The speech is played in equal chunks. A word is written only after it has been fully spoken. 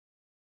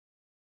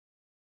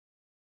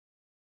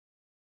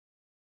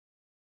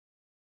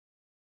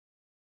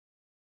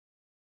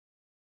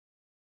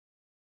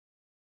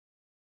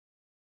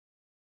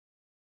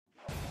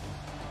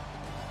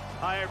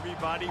Hi,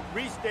 everybody.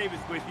 Reese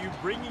Davis with you,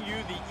 bringing you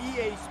the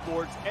EA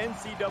Sports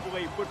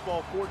NCAA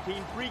Football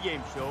 14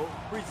 pregame show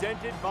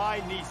presented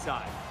by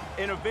Nissan.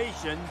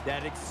 Innovation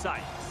that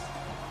excites.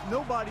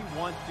 Nobody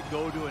wants to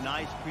go to an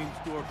ice cream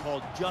store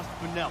called Just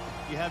Vanilla.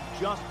 You have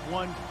just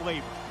one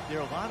flavor. There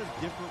are a lot of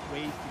different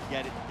ways to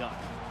get it done.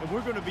 And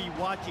we're going to be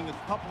watching a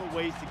couple of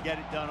ways to get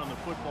it done on the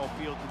football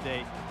field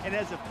today. And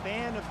as a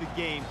fan of the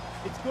game,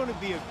 it's going to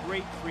be a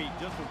great treat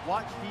just to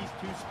watch these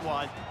two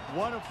squads,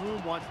 one of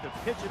whom wants to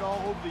pitch it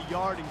all over the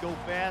yard and go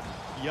fast,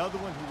 the other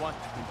one who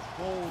wants to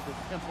control the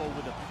tempo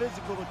with a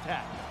physical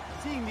attack.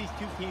 Seeing these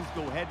two teams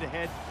go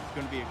head-to-head is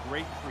going to be a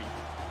great treat.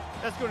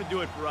 That's going to do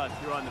it for us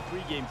here on the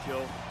pregame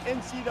show.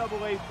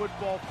 NCAA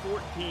Football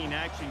 14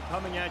 action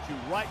coming at you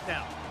right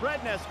now. Brad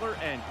Nessler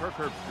and Kirk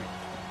Herbstreit.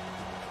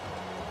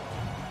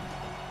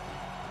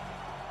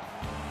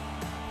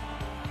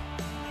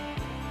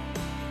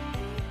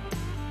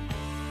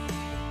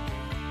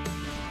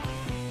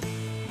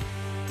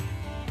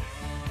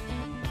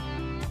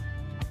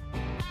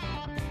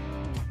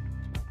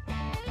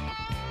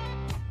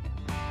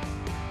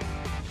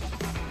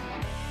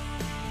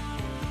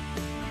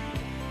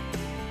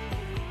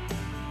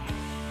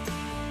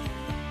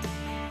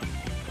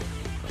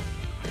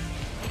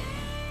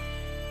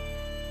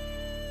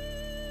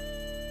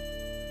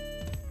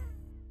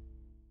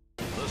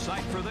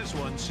 Site for this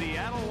one,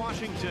 Seattle,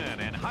 Washington,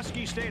 and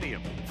Husky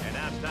Stadium. And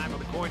now it's time for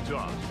the coin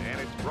toss,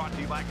 and it's brought to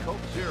you by Coke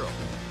Zero.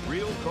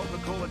 Real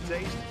Coca-Cola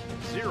taste,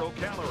 0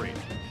 calories.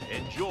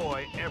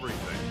 Enjoy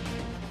everything.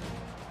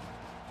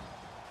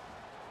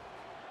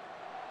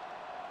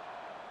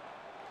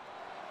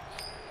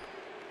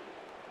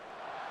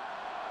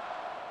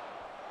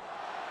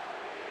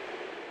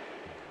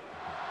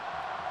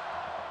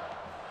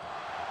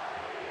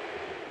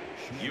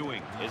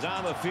 Ewing is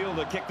on the field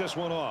to kick this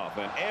one off,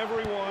 and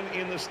everyone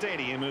in the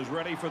stadium is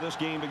ready for this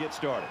game to get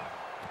started.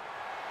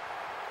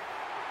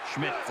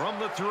 Schmidt from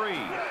the 3.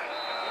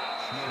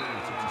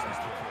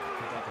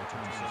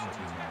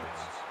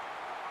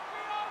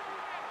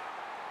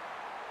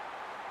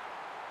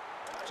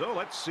 So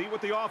let's see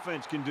what the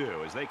offense can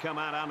do as they come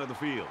out onto the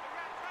field.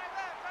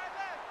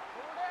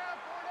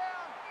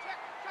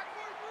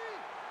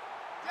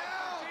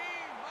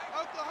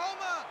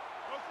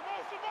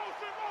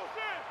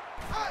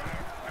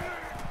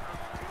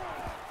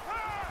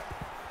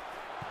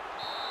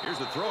 Here's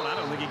the throw, and I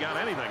don't think he got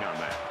anything on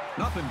that.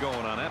 Nothing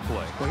going on that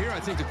play. Well, here I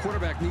think the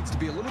quarterback needs to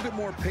be a little bit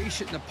more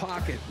patient in the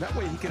pocket. That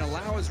way he can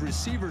allow his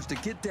receivers to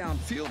get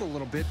downfield a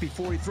little bit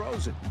before he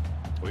throws it.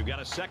 We've got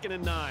a 2nd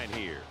and 9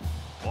 here.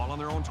 Ball on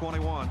their own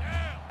 21.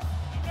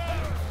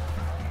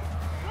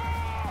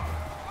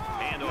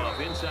 Handoff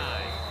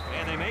inside.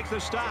 And they make the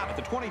stop at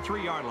the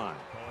 23-yard line.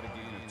 Call it a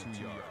gain of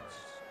 2 yards.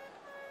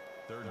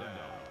 3rd down.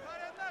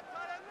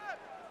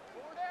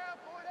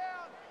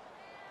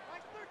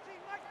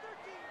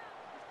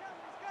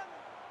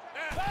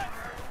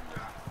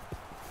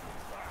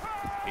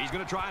 He's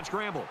going to try and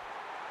scramble.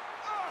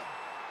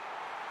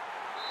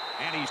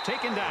 And he's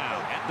taken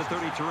down at the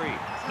 33.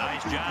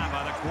 Nice job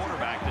by the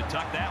quarterback to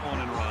tuck that one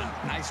and run.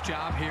 Nice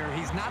job here.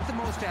 He's not the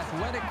most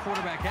athletic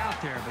quarterback out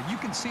there, but you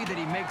can see that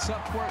he makes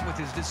up for it with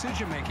his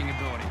decision-making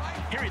ability.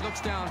 Here he looks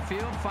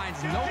downfield,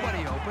 finds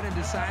nobody open, and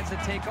decides to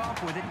take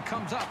off with it and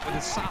comes up with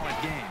a solid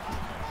game.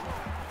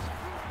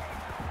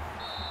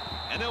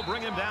 And they'll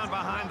bring him down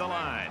behind the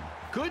line.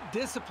 Good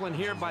discipline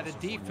here by the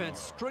defense,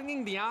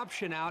 stringing the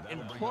option out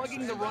and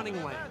plugging the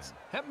running lanes.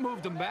 That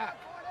moved them back.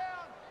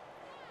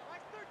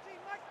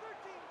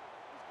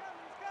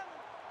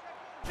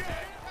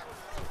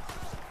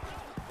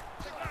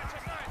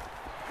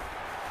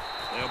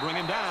 They'll bring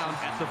him down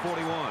at the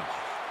 41.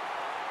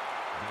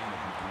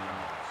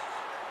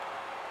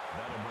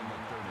 That'll bring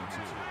up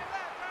 32.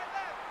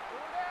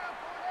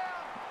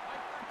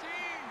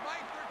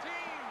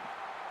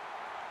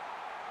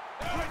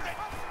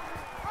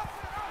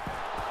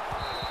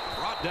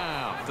 Brought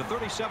down at the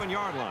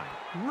 37-yard line.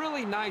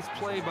 Really nice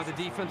play by the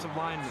defensive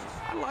lineman.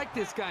 I like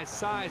this guy's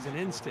size and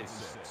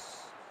instincts.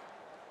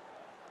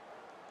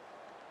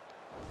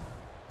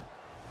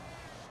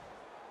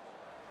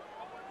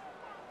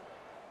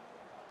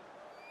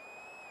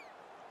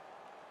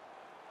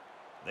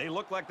 They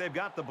look like they've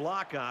got the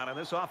block on, and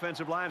this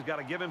offensive line's got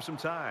to give him some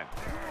time.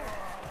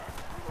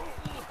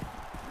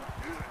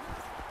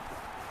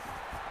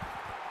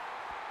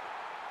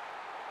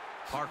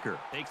 Parker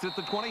takes it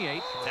to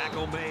 28.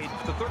 Tackle made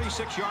at the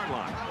 36-yard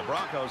line. The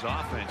Broncos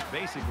offense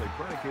basically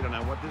predicated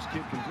on what this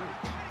kid can do.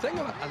 The thing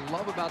I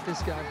love about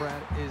this guy,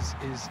 Brad, is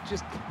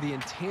just the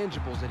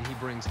intangibles that he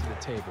brings to the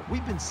table.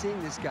 We've been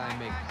seeing this guy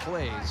make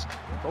plays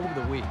over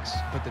the weeks,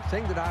 but the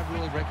thing that I've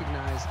really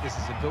recognized is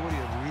his ability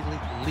to really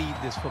lead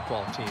this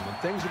football team. When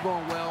things are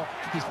going well,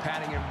 he's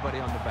patting everybody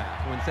on the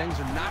back. When things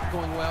are not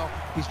going well,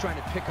 he's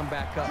trying to pick them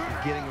back up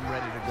and getting them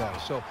ready to go.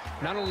 So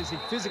not only does he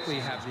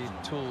physically have the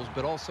tools,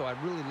 but also I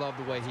really love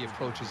the way he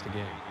approaches the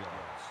game.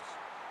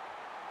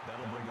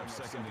 That'll bring up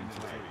 2nd and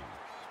 3.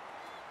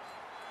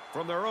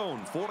 From their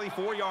own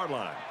 44-yard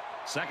line.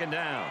 2nd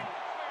down.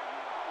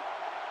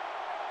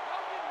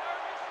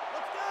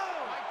 Let's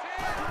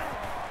go!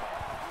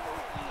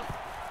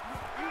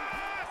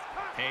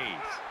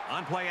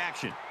 On play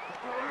action.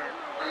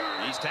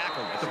 He's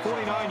tackled at the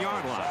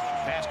 49-yard line.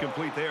 Pass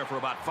complete there for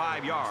about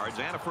 5 yards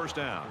and a first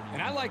down.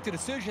 And I like the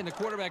decision the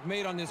quarterback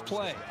made on this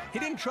play. He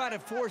didn't try to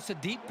force a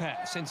deep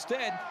pass.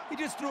 Instead, he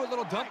just threw a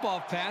little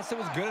dump-off pass that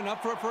was good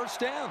enough for a first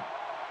down.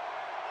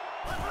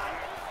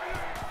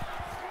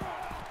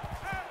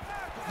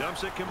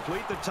 Dumps it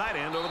complete, the tight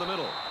end over the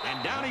middle.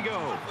 And down he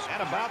goes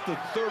at about the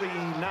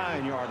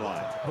 39-yard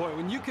line. Boy,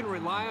 when you can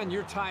rely on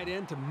your tight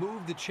end to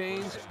move the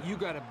chains, you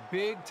got a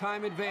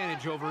big-time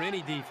advantage over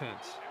any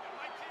defense.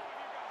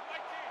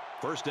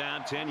 First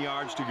down, 10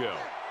 yards to go.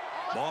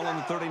 Ball on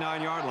the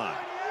 39-yard line.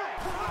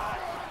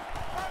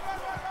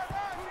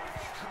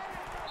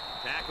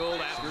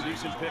 Tackled after a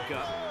decent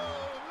pickup.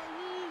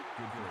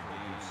 Good for a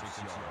gain of 6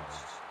 yards.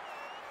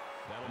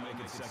 That'll make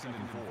it 2nd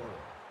and 4.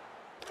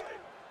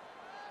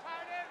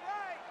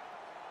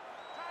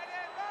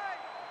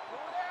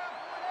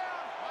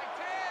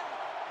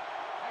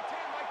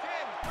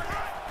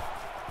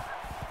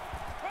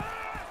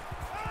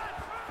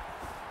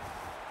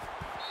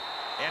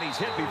 And he's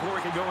hit before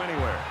he can go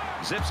anywhere.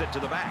 Zips it to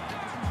the back.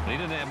 And he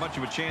didn't have much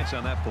of a chance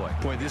on that play.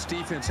 Boy, this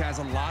defense has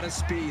a lot of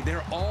speed.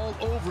 They're all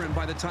over him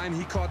by the time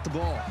he caught the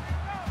ball.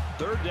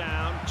 Third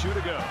down, 2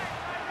 to go.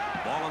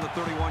 Ball on the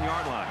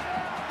 31-yard line.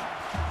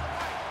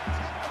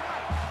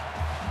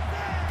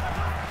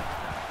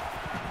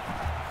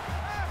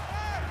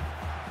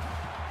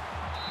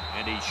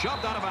 And he's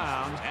shoved out of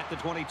bounds at the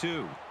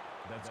 22.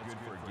 That's good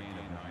for a gain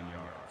of 9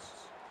 yards.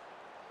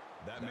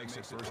 That makes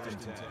it 1st and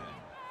 10.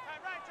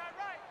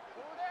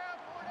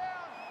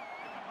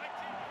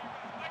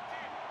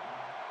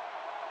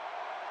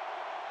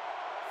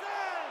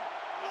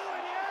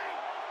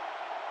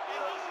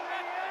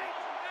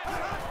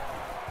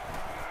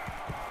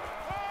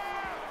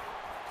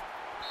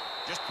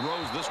 Just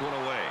throws this one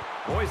away.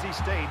 Boise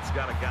State's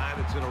got a guy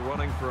that's in a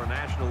running for a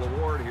national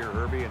award here,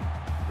 Herbie. And,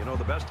 you know,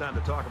 the best time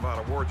to talk about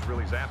awards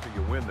really is after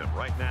you win them.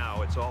 Right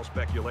now, it's all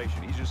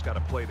speculation. He's just got to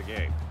play the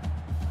game.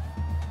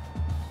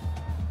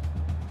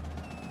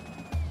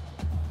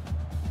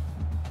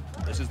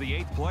 This is the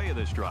 8th play of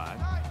this drive.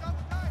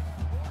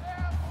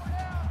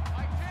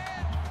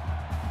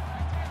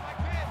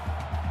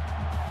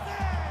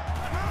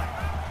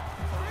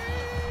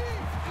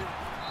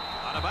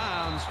 Out of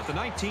bounds at the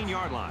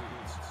 19-yard line.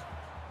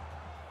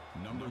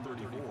 Number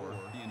 34,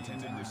 the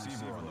intended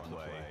receiver on the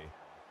play.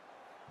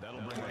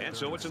 That'll bring And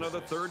so it's another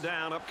third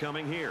down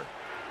upcoming here.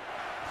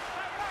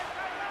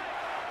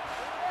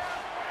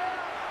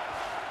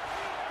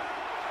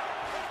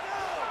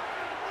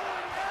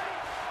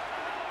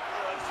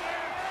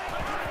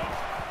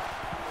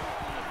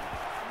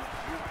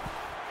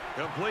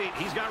 Complete.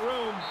 He's got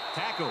room.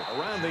 Tackle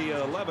around the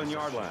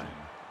 11-yard line.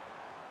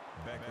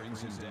 Beck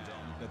brings him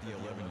down at the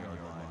 11-yard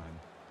line.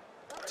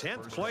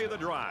 10th play of the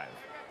drive.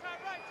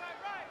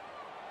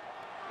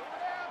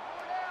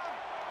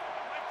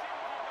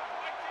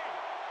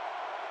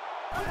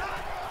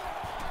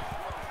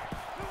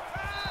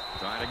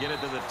 Trying to get it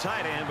to the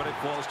tight end, but it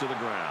falls to the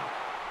ground.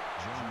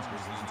 Jones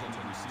was the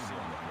intended receiver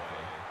on the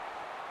play.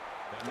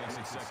 That makes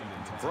it 2nd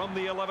and 10. From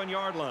the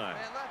 11-yard line.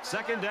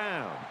 Second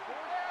down.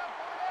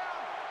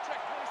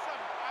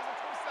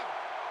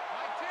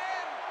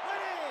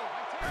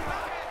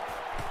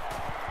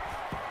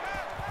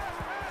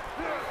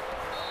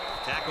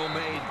 Tackle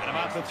made at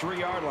about the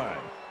 3-yard line.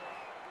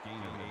 Gain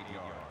of 8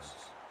 yards.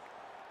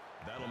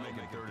 That'll make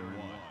it 3rd and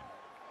 1.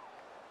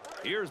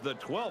 Here's the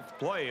 12th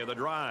play of the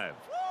drive.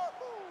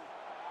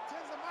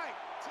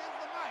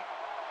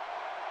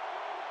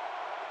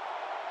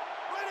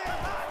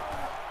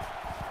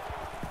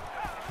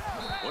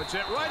 Puts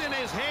it right in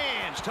his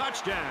hands.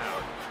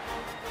 Touchdown.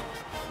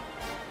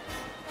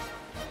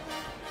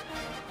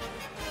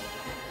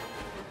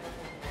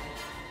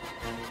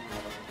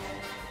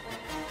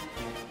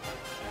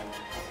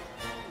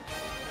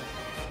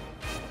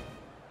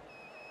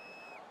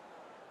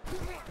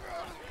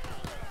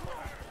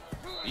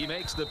 He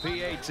makes the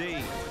PAT.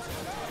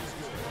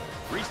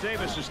 Reese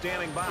Davis is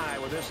standing by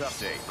with this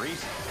update.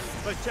 Reese?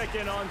 Let's check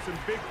in on some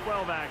Big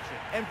 12 action.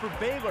 And for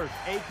Baylor,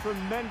 a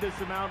tremendous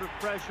amount of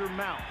pressure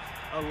mounts.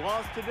 A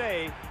loss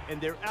today, and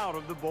they're out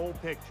of the bowl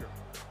picture.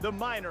 The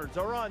Miners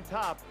are on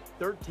top,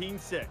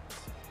 13-6.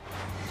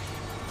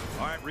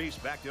 All right, Reese,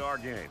 back to our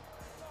game.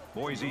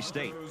 Boise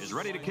State is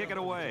ready to kick it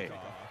away.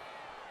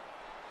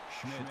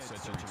 Schmidt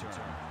sets a return.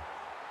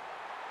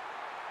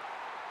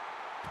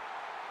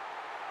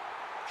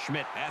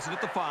 Schmidt has it at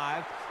the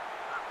 5.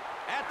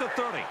 At the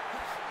 30.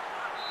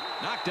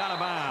 Knocked out of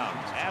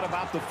bounds at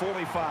about the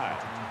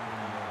 45.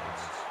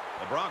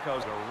 The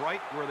Broncos are right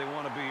where they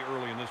want to be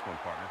early in this one,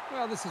 partner.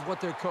 Well, this is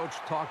what their coach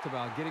talked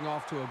about, getting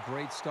off to a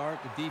great start.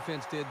 The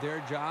defense did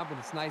their job, and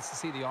it's nice to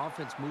see the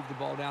offense move the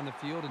ball down the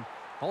field and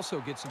also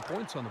get some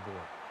points on the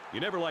board. You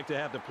never like to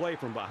have to play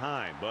from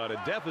behind, but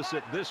a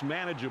deficit this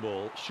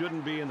manageable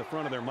shouldn't be in the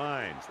front of their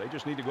minds. They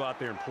just need to go out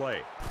there and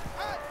play.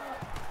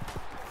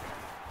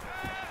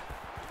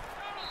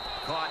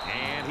 Caught,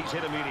 and he's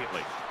hit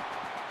immediately.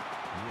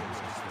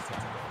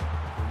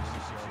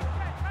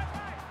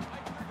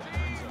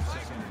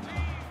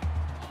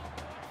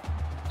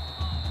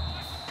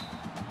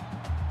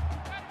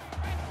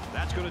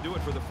 that's going to do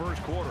it for the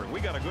first quarter. We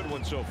got a good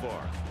one so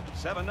far.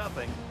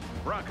 7-0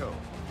 Bronco.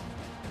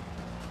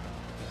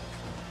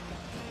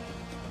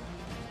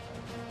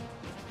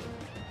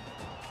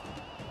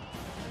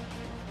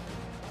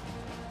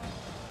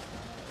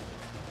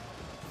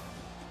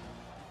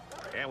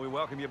 And we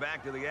welcome you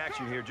back to the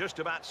action here. Just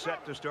about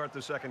set to start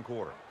the second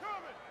quarter.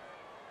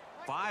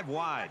 5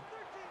 wide.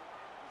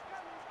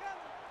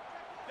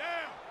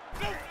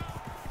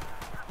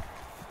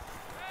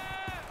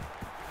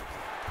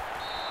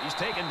 He's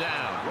taken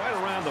down right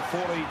around the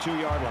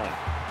 42-yard line.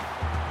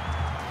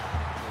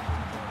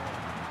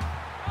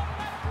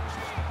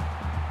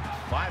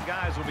 Five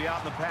guys will be out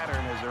in the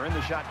pattern as they're in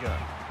the shotgun.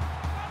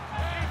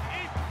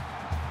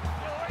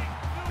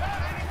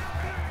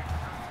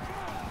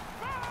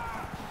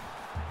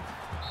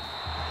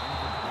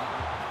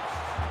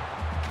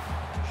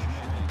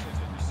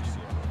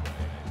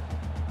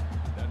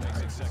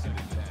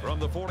 From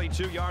the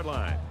 42-yard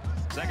line,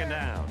 second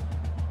down.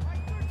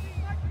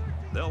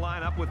 They'll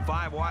line up with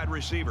 5 wide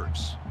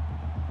receivers.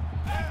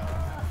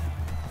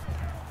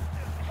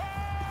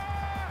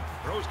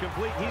 Throws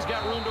complete. He's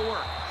got room to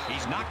work.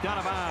 He's knocked out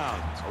of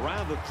bounds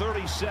around the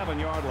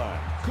 37-yard line.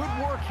 Good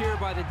work here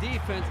by the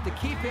defense to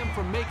keep him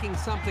from making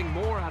something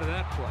more out of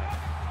that play.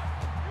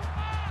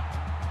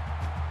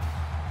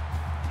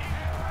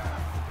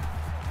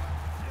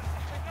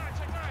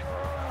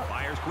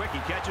 Fires quick. He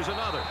catches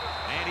another.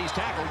 And he's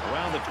tackled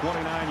around the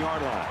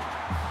 29-yard line.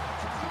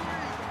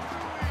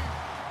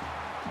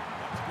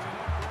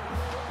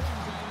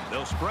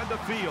 They'll spread the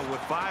field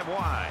with 5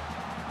 wide.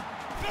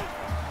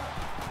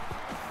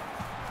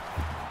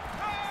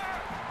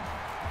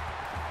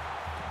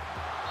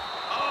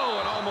 Oh,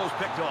 it almost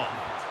picked off.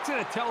 It's an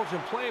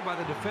intelligent play by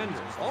the defenders.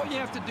 All you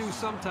have to do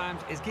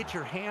sometimes is get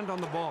your hand on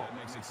the ball.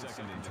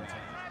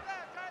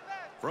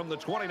 From the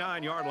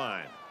 29-yard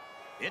line,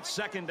 it's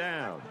second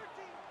down.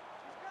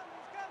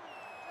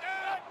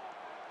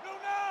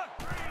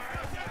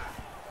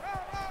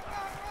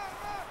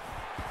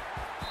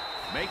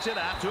 Makes it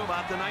out to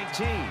about the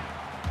 19.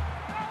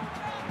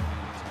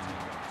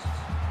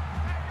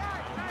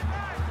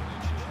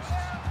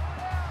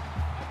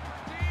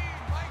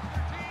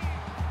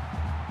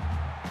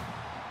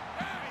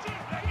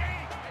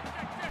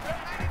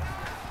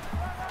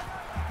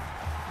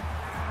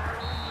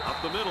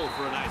 Up the middle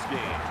for a nice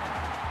gain.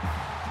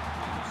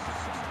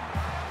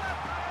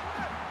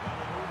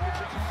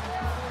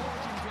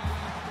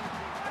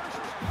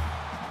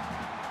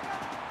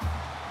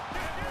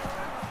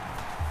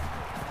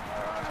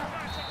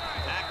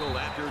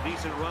 After a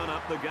decent run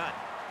up the gut.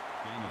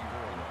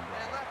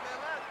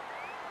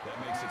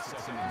 That makes it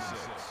second and 6.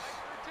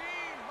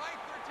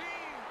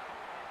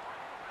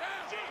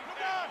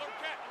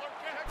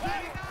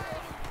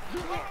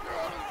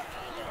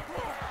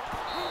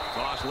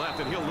 Toss left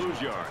and he'll lose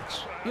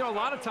yards. You know, a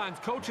lot of times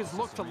coaches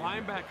look to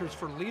linebackers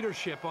for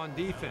leadership on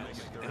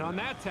defense. And on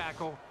that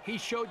tackle, he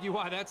showed you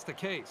why that's the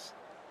case.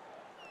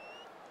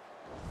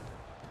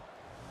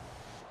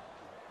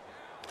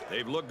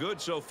 They've looked good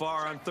so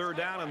far on third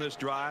down on this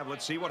drive.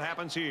 Let's see what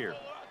happens here.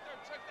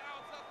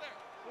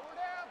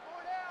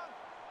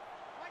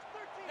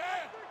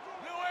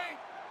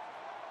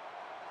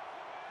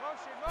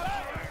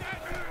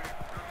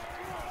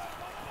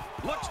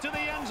 Looks to the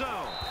end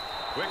zone.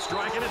 Quick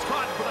strike and it's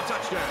caught for the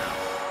touchdown.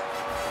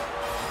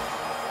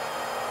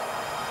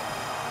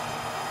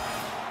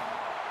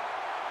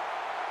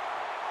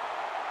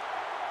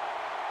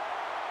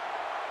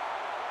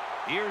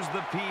 Here's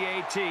the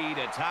PAT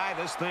to tie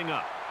this thing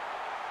up.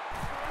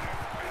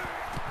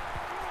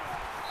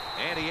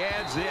 And he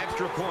adds the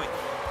extra point.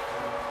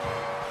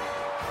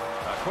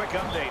 A quick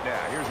update now.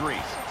 Here's Reese.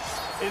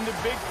 In the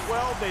Big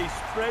 12, they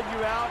spread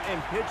you out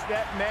and pitch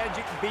that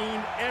magic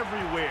bean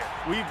everywhere.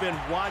 We've been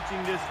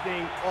watching this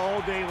thing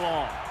all day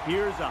long.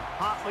 Here's a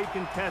hotly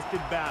contested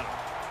battle.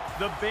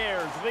 The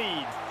Bears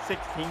lead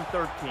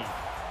 16-13.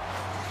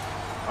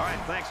 All right,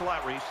 thanks a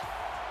lot, Reese.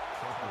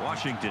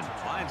 Washington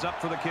lines up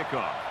for the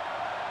kickoff.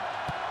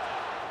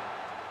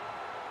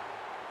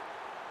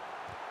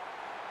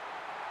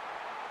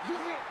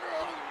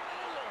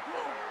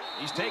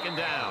 He's taken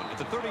down at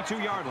the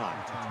 32-yard line.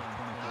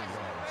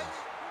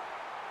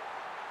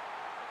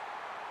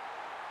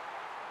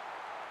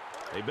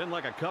 They've been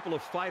like a couple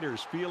of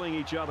fighters feeling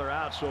each other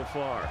out so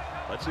far.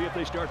 Let's see if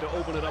they start to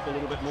open it up a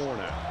little bit more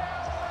now.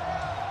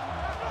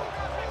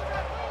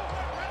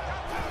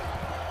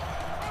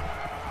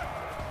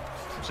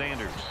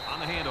 Sanders on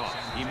the handoff.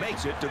 He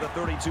makes it to the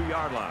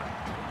 32-yard line.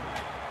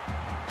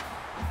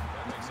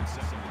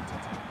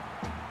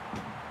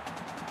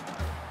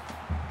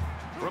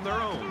 From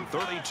their own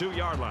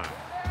 32-yard line,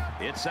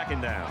 it's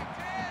second down.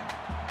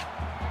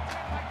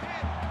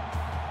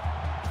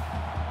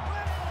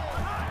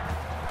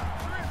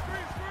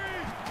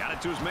 Got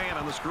it to his man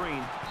on the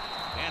screen,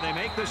 and they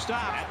make the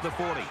stop at the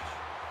 40. Call it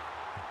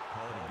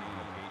a gain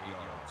of 8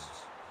 yards.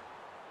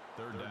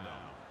 Third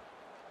down.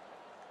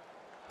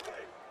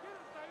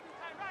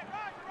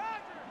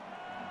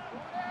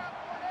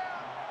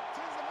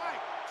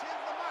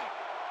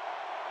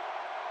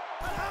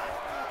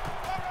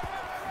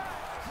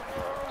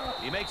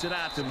 He makes it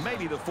out to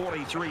maybe the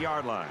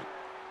 43-yard line.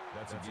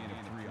 That's a gain of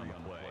 3 on the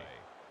play.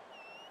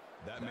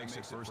 That makes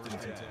it 1st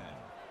and 10.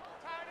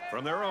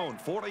 From their own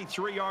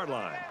 43-yard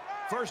line.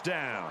 First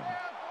down.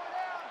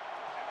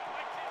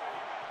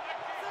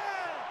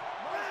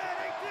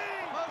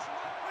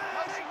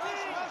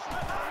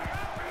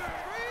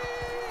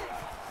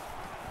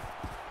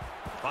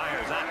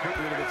 Fires out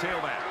quickly to the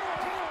tailback.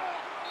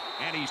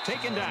 And he's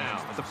taken down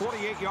at the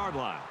 48-yard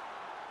line.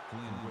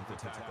 Clean with the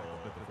tackle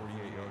at the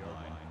 48-yard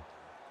line.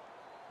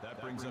 That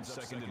brings up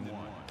 2nd and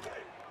 1.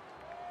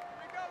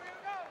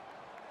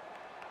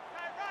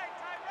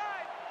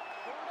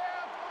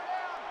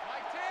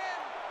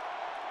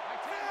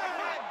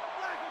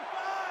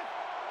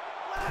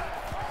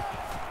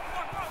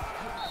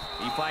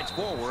 He fights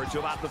forward to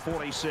about the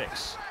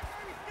 46.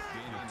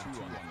 Gain of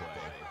 2 on the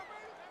play.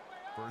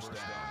 First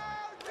down.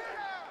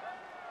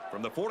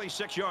 From the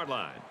 46-yard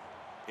line,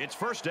 it's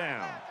first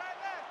down.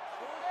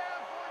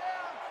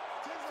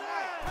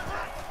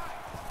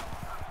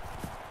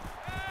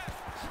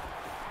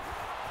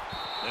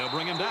 They'll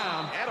bring him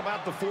down at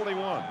about the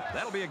 41.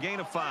 That'll be a gain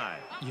of 5.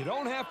 You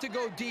don't have to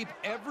go deep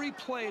every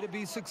play to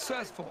be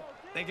successful.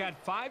 They got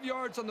 5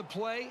 yards on the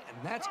play, and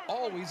that's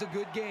always a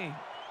good gain.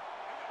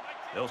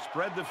 They'll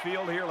spread the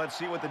field here. Let's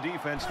see what the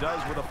defense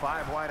does with a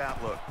 5-wide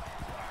outlook.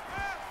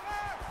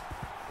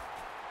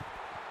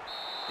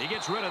 He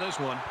gets rid of this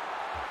one.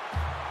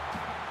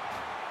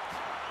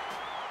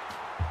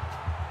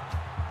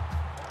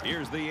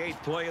 Here's the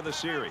 8th play of the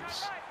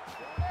series.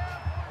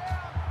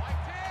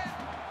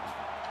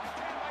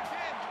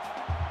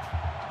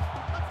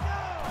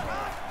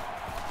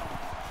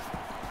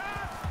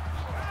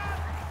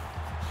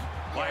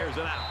 Fires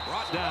it out.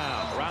 Brought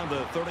down around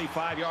the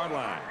 35-yard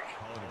line.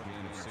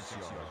 Gain of 6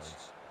 yards.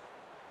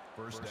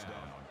 First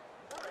down.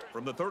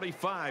 From the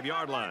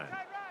 35-yard line.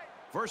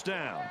 First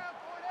down.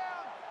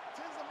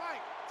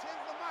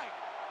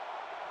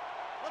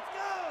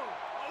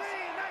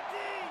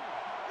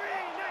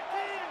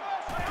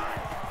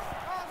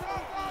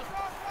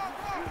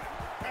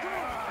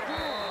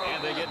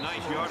 And they get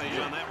nice yardage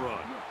on that run.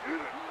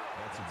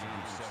 That's a gain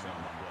of 7 on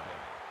the play.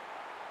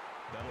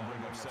 That'll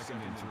bring up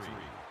 2nd and 3.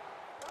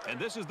 And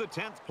this is the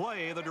 10th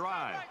play of the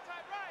drive.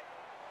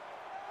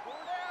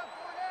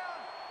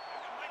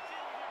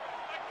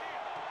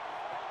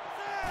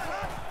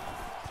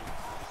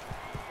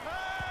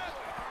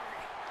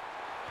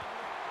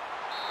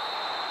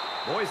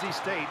 Boise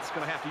State's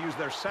going to have to use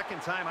their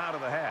 2nd time out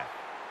of the half.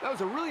 That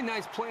was a really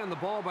nice play on the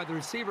ball by the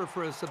receiver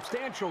for a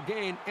substantial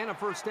gain and a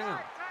first down.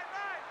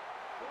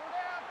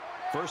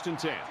 1st and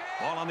 10.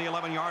 Ball on the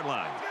 11-yard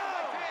line.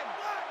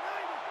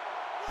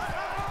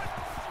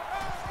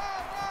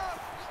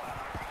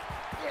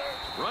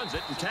 Runs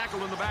it and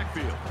tackled in the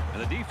backfield.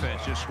 And the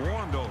defense just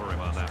swarmed over him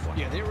on that one.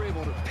 Yeah, they were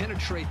able to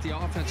penetrate the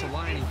offensive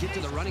line and get to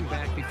the running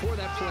back before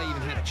that play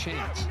even had a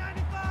chance.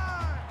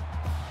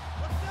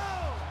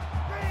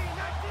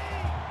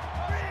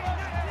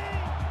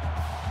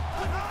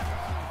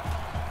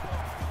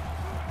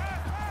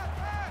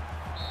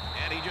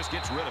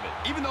 Gets rid of it.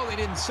 Even though they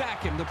didn't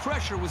sack him, the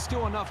pressure was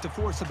still enough to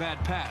force a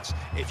bad pass.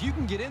 If you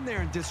can get in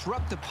there and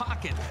disrupt the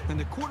pocket, then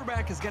the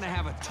quarterback is going to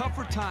have a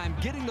tougher time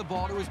getting the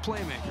ball to his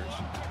playmakers.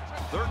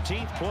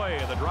 13th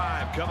play of the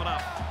drive coming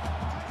up.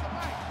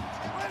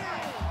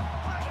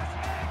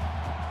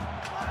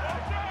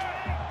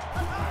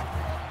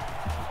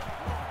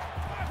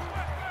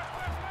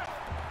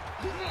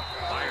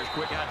 Fires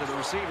quick out to the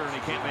receiver, and he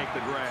can't make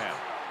the grab.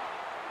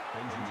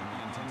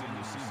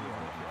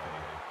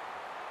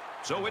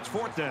 So it's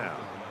 4th down.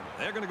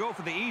 They're going to go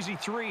for the easy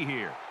 3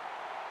 here.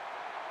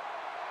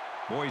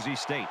 Boise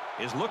State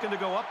is looking to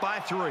go up by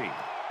 3.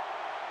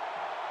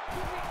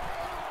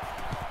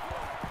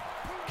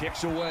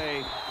 Kicks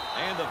away,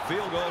 and the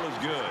field goal is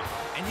good.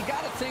 And you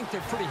got to think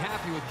they're pretty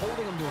happy with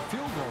holding them to a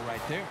field goal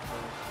right there.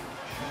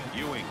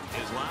 Ewing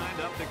is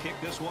lined up to kick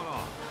this one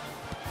off.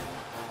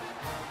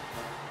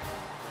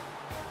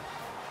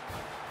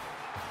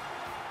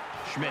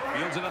 Schmidt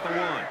fields it at the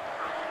 1.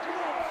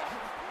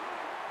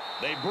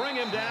 They bring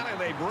him down, and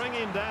they bring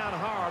him down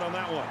hard on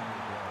that one.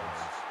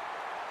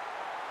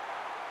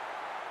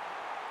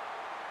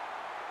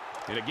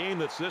 In a game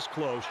that's this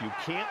close, you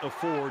can't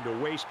afford to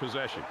waste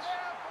possessions.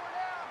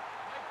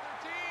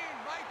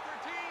 Mike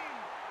 13.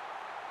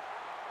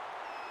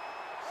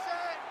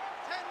 Set.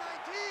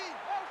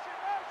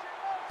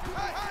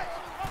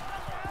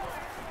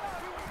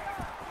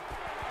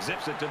 10-19.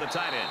 Zips it to the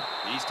tight end.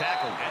 He's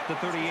tackled at the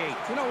 38.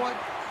 You know what?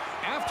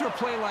 After a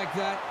play like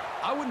that,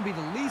 I wouldn't be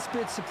the least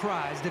bit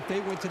surprised if they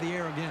went to the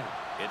air again.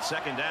 It's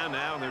 2nd down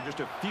now, and they're just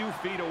a few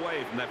feet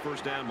away from that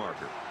first down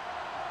marker.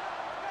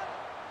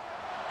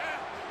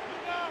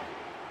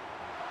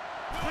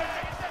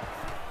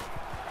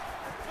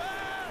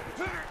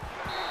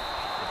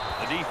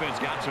 The defense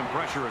got some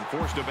pressure and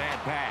forced a bad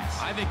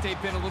pass. I think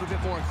they've been a little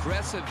bit more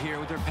aggressive here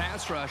with their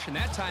pass rush, and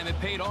that time it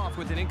paid off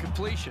with an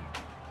incompletion.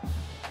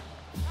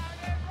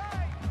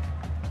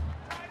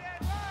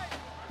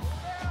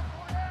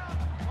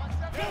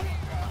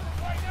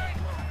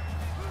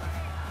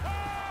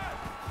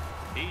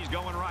 He's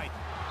going right.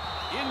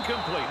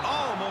 Incomplete.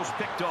 Almost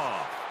picked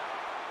off.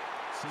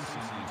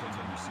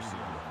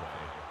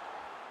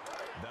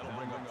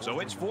 So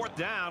it's 4th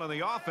down, and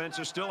the offense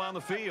is still on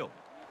the field.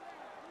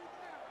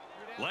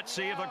 Let's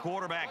see if the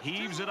quarterback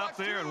heaves it up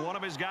there and one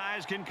of his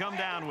guys can come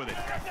down with it.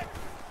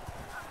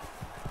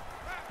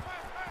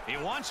 He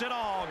wants it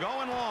all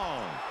going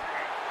long.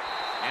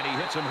 And he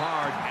hits him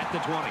hard at the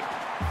 20.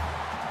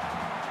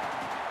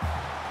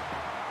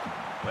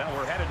 Well,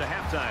 we're headed to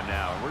halftime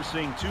now, and we're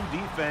seeing two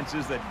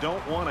defenses that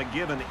don't want to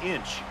give an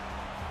inch.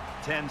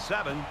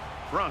 10-7,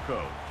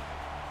 Broncos.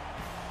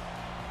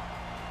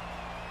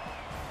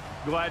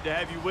 Glad to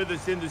have you with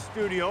us in the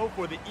studio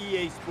for the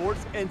EA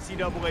Sports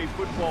NCAA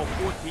Football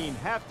 14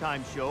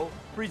 halftime show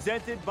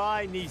presented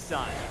by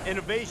Nissan.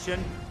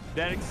 Innovation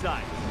that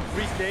excites.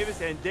 Reese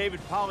Davis and David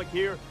Pollack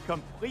here,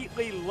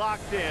 completely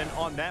locked in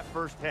on that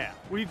first half.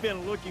 We've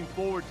been looking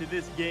forward to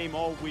this game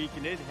all week,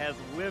 and it has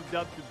lived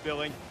up to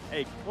billing.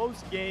 A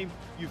close game.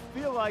 You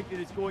feel like that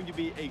it's going to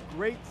be a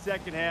great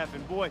second half,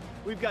 and boy,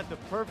 we've got the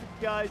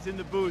perfect guys in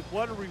the booth.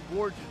 What a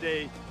reward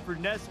today for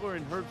Nessler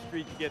and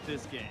Herbstreit to get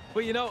this game.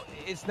 Well, you know,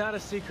 it's not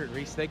a secret,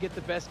 Reese. They get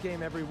the best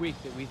game every week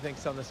that we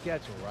think's on the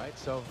schedule, right?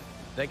 So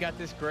they got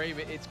this great.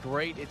 It's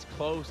great. It's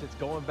close. It's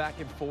going back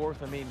and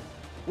forth. I mean,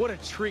 what a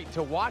treat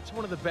to watch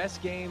one of the best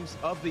games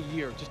of the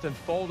year just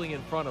unfolding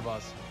in front of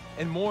us,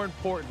 and more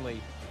importantly,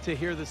 to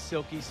hear the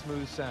silky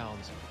smooth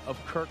sounds of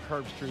Kirk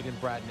Herbstreit and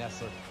Brad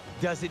Nessler.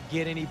 Does it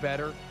get any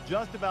better?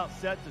 Just about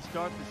set to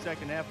start the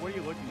second half. What are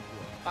you looking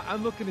for?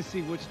 I'm looking to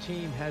see which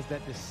team has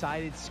that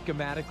decided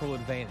schematical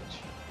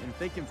advantage. And if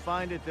they can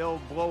find it,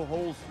 they'll blow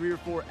holes 3 or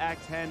 4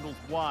 axe handles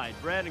wide.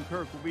 Brad and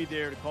Kirk will be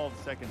there to call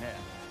the second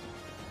half.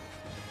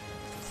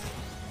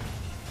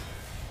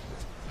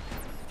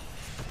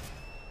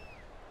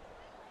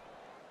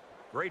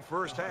 Great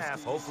first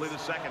half. Hopefully the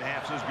second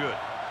half's as good.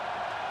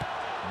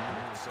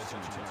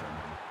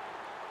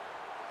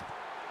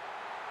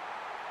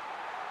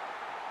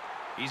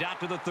 He's out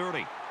to the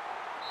 30.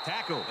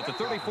 Tackle at the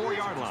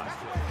 34-yard line.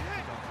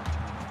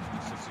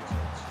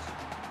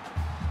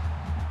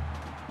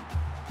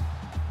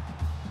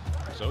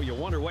 So you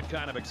wonder what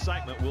kind of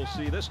excitement we'll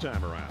see this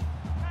time around.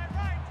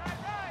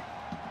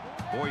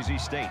 Boise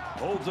State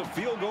holds a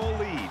field goal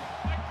lead.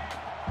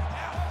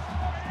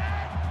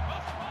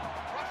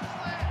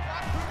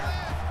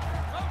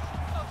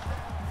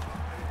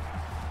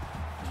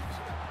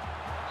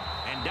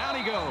 And down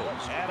he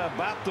goes at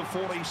about the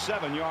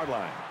 47-yard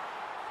line.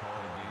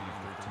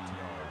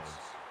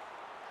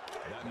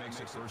 That makes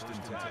it 1st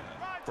and 10.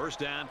 First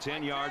down,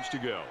 10 yards to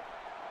go.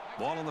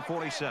 Ball on the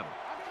 47.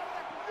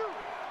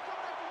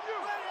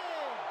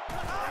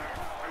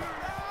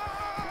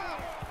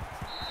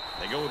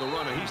 They go with a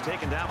run, and he's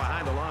taken down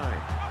behind the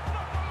line.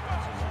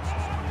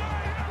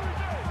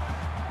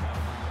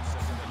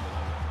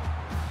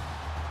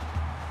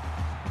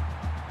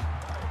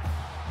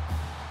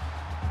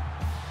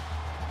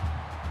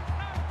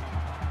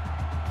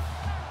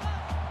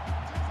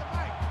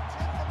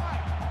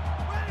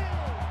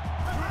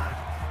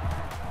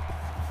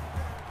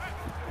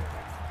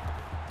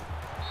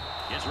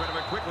 Gets rid of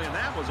it quickly, and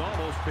that was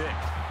almost picked.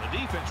 The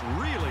defense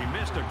really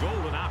missed a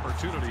golden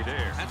opportunity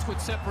there. That's what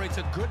separates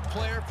a good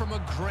player from a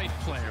great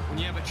player. When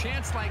you have a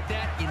chance like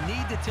that, you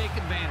need to take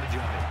advantage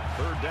of it.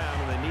 3rd down,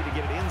 and they need to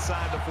get it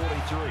inside the 43.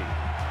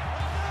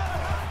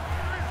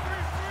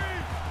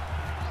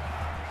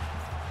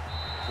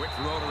 Quick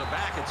throw to the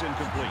back. It's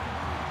incomplete.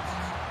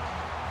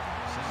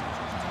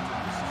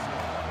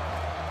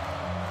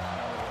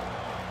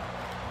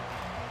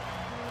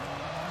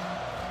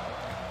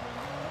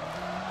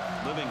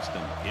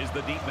 Livingston is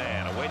the deep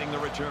man awaiting the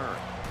return.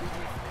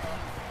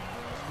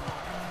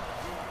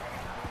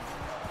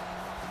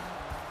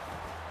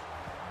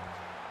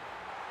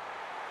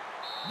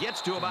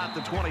 Gets to about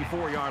the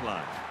 24-yard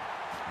line.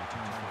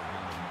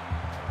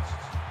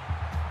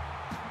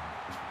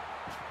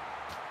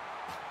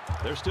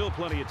 There's still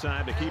plenty of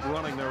time to keep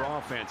running their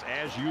offense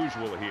as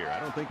usual here. I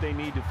don't think they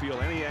need to feel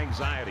any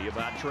anxiety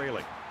about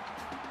trailing.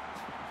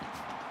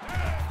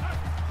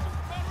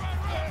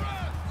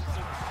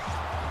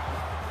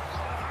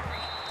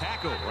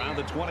 Tackle around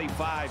the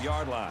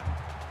 25-yard line.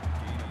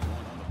 Gain of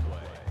 1 on the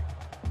play.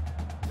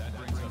 That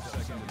brings up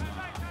 2nd and 9.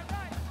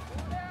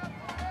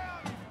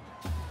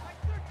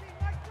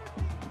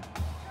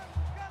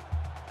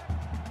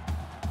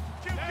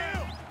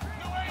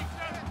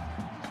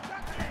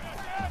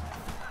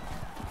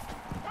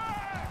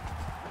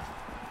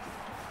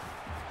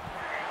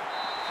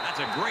 That's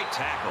a great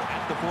tackle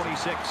at the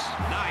 46.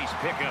 Nice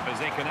pickup as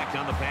they connect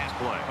on the pass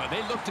play. Well,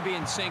 they look to be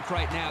in sync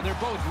right now. They're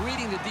both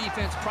reading the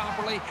defense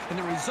properly, and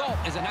the result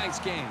is a nice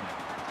game.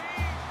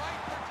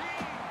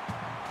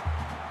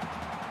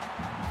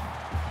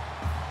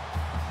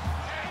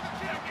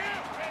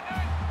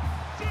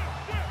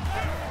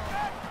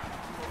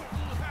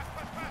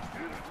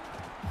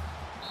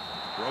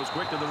 Throws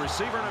quick to the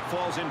receiver, and it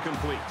falls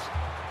incomplete.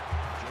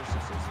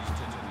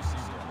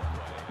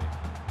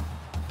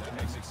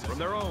 From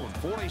their own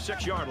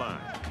 46-yard line.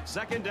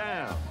 2nd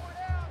down.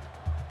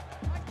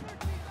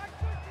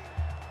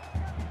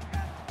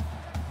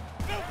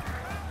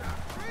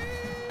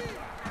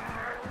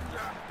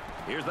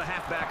 Here's the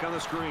halfback on the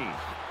screen.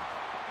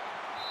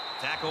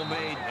 Tackle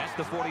made at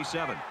the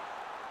 47.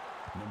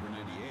 Number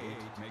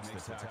 98 makes the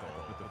tackle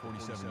at the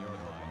 47-yard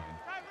line.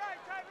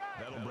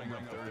 That'll bring up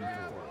 3rd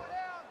and 4.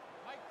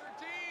 Mike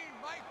 13,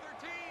 Mike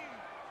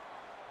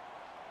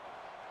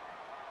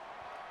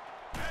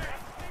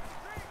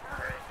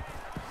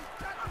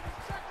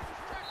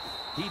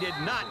 13. He did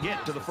not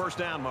get to the first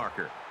down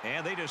marker,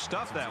 and they just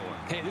stuffed that one.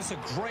 Hey, this is a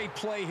great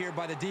play here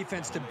by the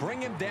defense to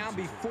bring him down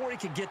before he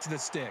could get to the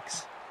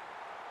sticks.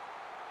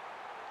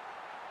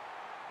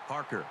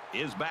 Parker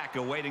is back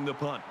awaiting the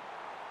punt.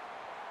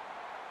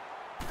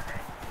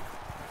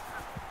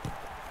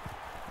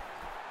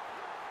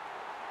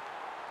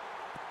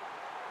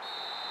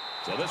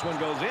 So this one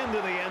goes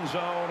into the end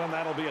zone, and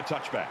that'll be a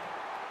touchback.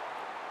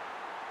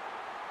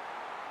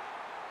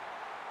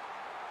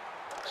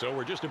 So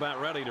we're just about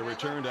ready to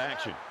return to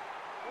action.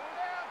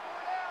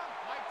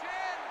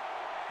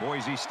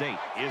 Boise State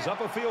is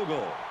up a field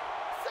goal.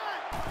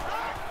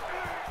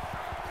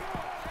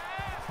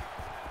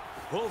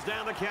 Pulls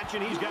down the catch,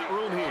 and he's got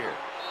room here.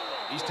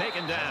 He's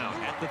taken down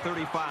at the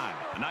 35.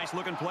 A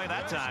nice-looking play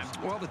that time.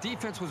 Well, the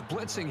defense was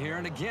blitzing here,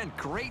 and again,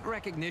 great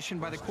recognition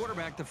by the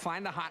quarterback to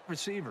find the hot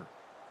receiver.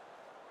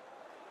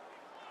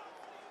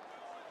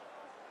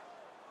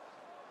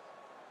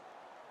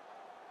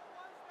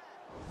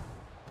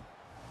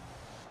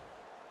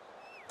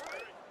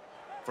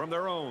 From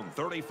their own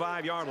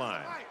 35-yard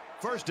line.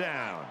 First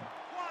down.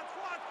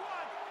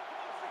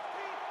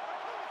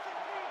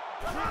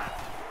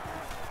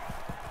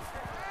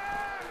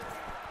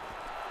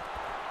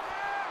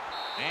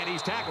 And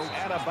he's tackled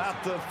at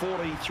about the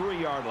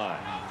 43-yard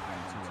line.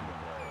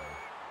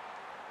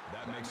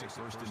 That makes it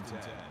 1st and 10.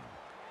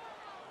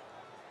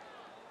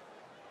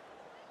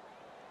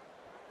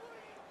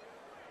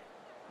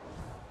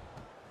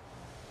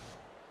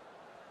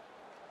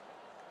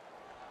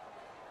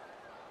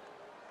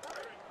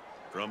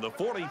 From the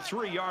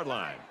 43-yard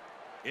line,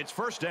 it's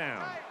first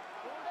down.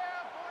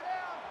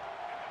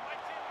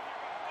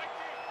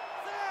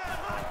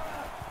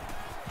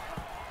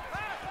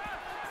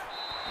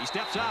 He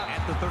steps out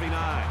at the 39.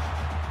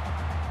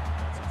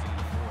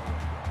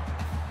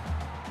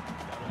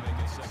 That'll make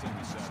it 2nd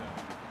and 7.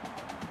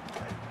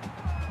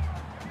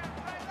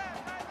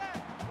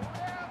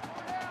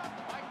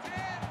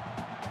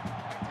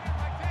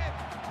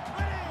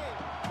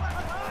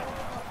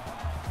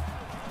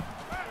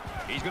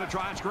 He's going to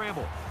try and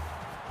scramble.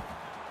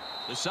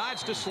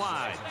 Decides to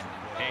slide.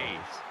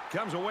 Hayes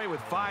comes away with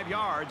 5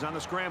 yards on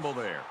the scramble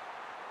there.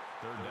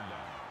 3rd down.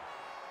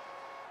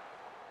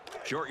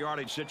 Short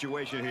yardage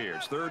situation here.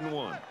 It's 3rd and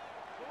 1.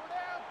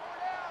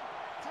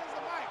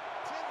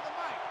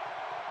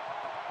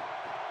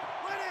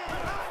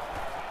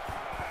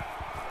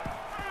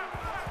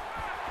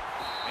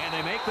 And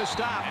they make the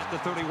stop at the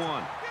 31. Gain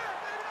of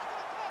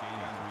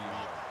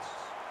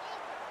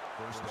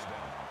 3 yards. 1st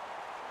down.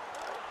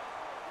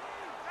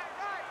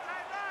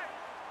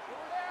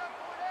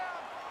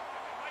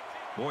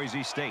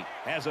 Boise State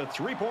has a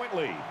 3-point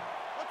lead.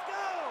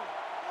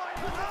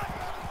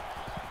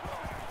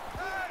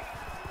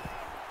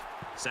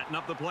 Setting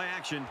up the play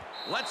action.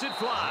 Lets it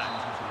fly.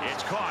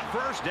 It's caught.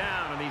 First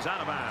down, and he's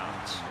out of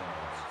bounds.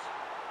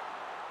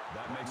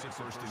 That makes it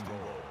 1st and goal.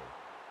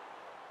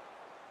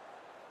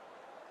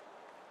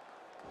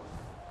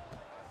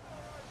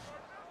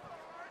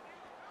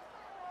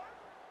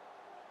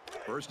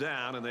 First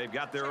down, and they've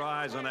got their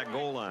eyes on that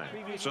goal line.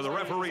 So the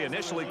referee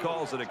initially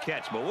calls it a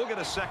catch, but we'll get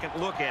a second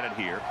look at it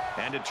here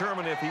and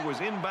determine if he was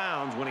in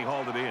bounds when he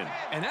hauled it in.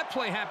 And that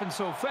play happened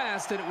so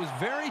fast that it was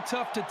very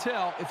tough to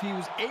tell if he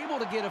was able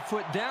to get a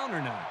foot down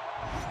or not.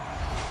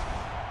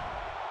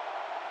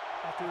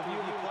 After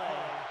reviewing the play,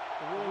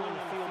 the ruling on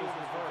the field is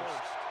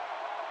reversed.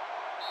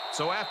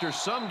 So after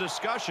some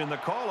discussion, the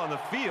call on the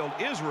field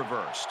is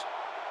reversed.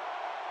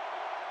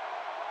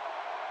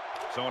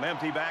 So an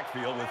empty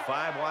backfield with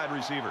 5 wide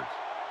receivers.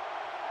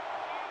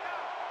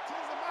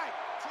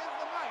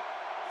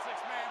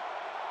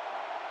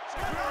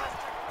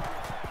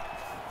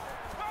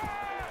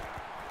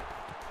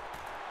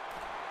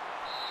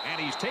 And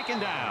he's taken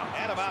down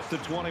at about the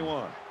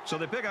 21. So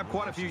they pick up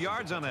quite a few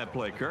yards on that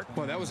play, Kirk.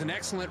 Well, that was an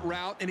excellent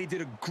route, and he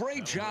did a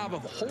great job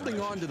of holding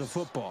on to the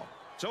football.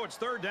 So it's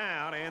 3rd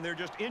down, and they're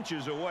just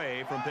inches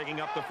away from picking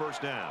up the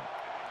first down.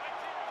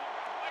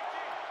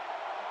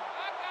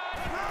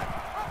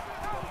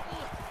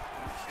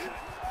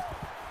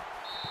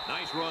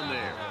 Nice run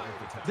there.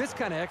 This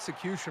kind of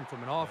execution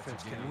from an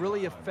offense can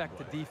really affect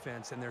the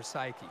defense and their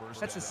psyche.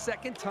 That's the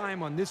 2nd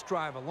time on this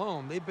drive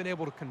alone they've been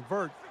able to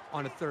convert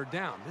on a 3rd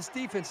down. This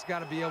defense has got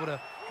to be able to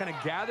kind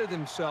of gather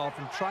themselves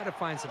and try to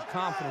find some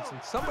confidence,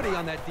 and somebody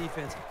on that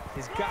defense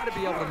has got to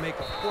be able to make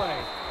a play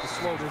to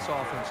slow this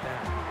offense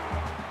down.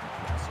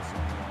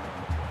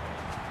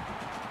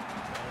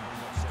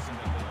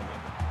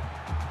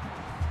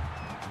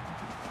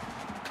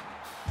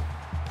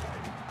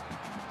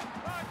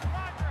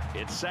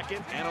 It's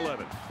 2nd and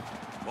 11.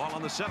 Ball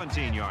on the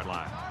 17-yard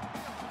line.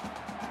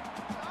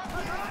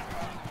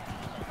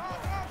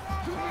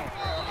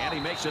 And he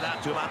makes it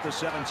out to about the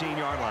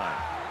 17-yard line.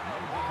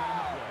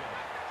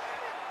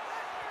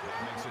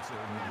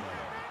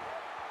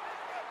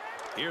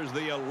 Here's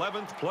the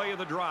 11th play of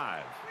the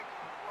drive.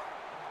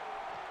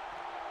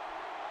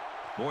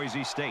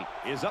 Boise State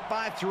is up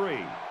by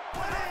 3.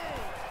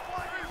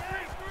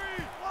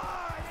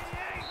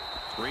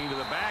 Screen to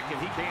the back, and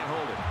he can't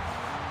hold it.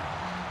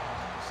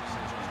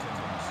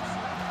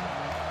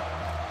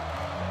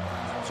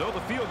 So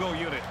the field goal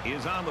unit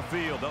is on the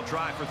field. They'll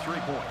try for 3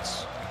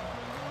 points.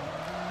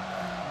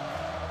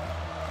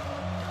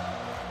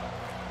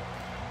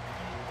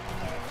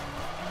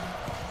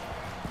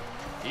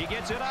 He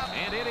gets it up,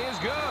 and it is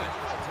good.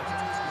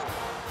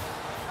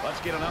 Let's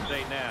get an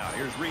update now.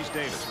 Here's Reese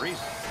Davis.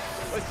 Reese.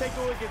 Let's take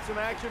a look at some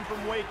action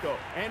from Waco.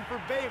 And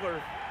for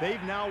Baylor,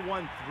 they've now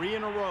won 3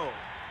 in a row.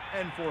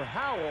 And for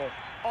Howell,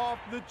 off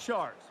the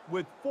charts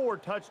with 4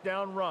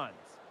 touchdown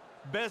runs.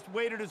 Best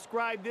way to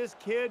describe this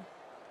kid?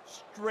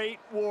 Straight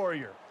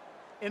warrior.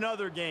 In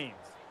other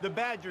games, the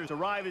Badgers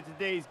arrive at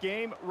today's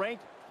game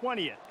ranked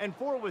 20th. And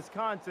for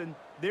Wisconsin,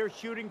 they're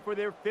shooting for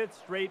their 5th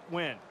straight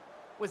win.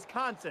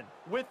 Wisconsin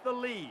with the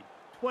lead,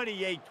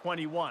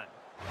 28-21.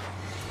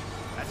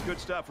 That's good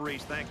stuff,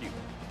 Reese. Thank you.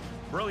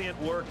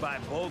 Brilliant work by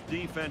both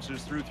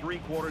defenses through 3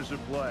 quarters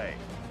of play.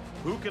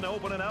 Who can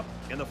open it up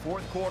in the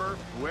 4th quarter?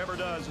 Whoever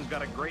does has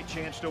got a great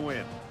chance to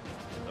win.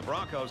 The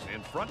Broncos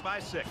in front by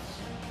 6.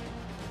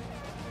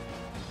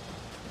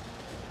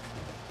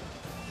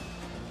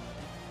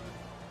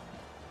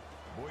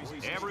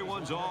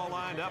 Everyone's all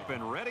lined up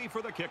and ready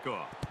for the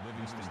kickoff.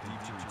 Livingston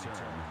deep to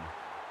return.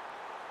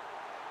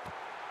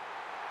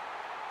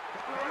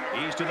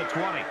 He's to the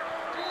 20.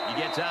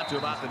 He gets out to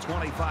about the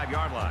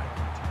 25-yard line.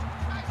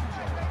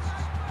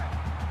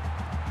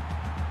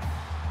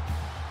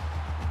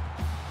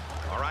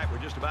 All right, we're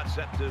just about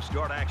set to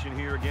start action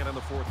here again in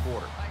the 4th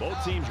quarter.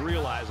 Both teams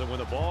realize that when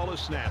the ball is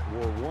snapped,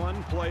 we're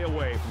 1 play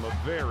away from a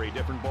very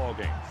different ball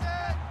game.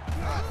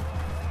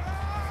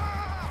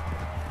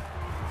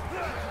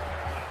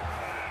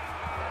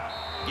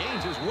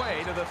 Gains his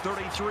way to the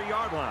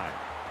 33-yard line.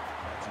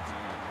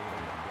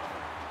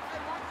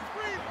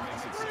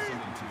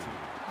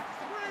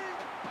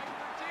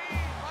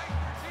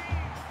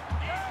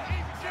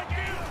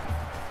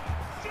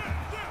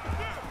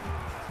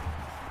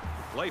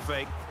 Play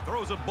fake,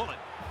 throws a bullet.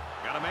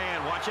 Got a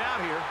man, watch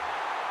out here.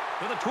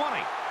 To the 20,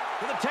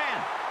 to the 10.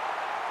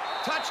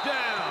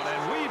 Touchdown,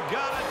 and we've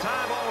got a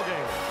tie ball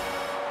game.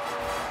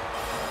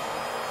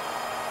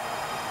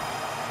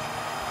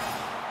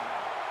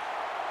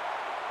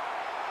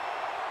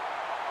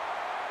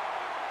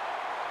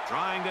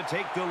 Trying to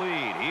take the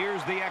lead.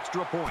 Here's the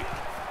extra point.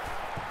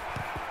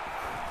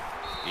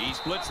 He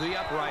splits the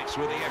uprights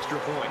with the extra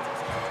point.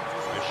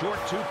 A short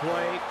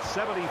 2-play,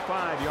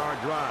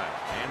 75-yard drive,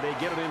 and they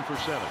get it in for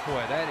 7.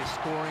 Boy, that is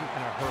scoring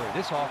in a hurry.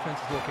 This offense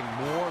is looking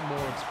more and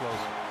more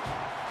explosive.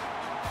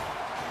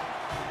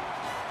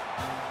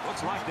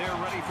 Looks like they're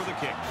ready for the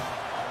kick.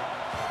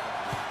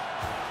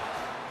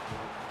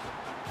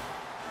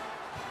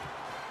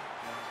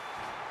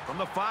 From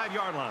the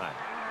 5-yard line.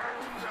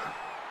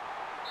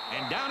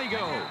 And down he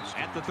goes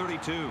at the 32.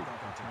 27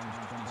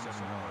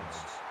 yards.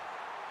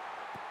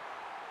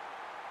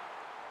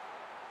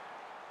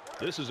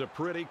 This is a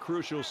pretty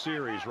crucial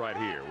series right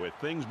here. With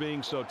things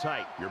being so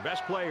tight, your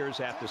best players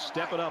have to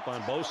step it up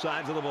on both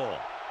sides of the ball.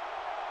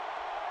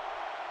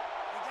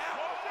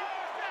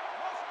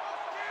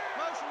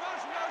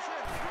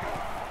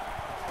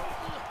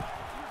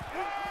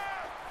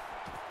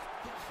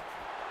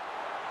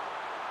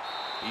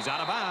 He's out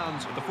of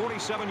bounds at the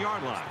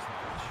 47-yard line.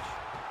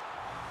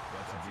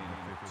 That's a gain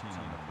of 15 on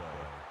the play.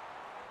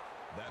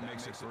 That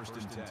makes it 1st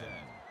and 10.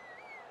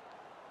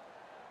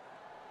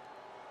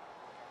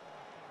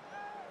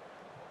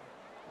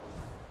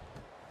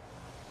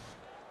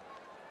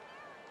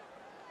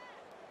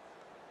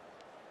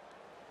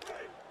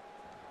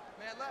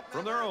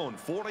 From their own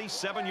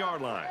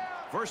 47-yard line.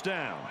 1st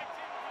down.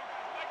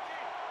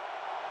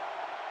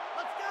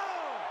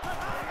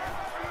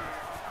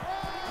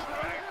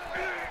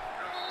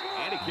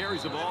 And he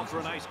carries the ball for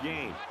a nice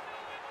gain.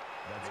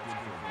 That's good for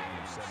a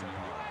gain of 7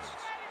 yards.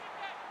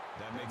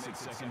 That makes it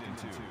 2nd and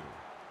 2.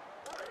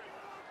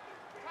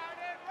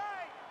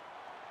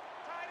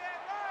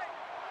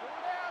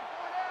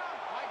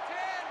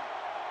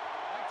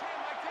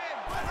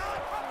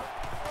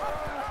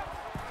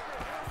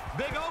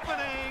 Big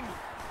opening.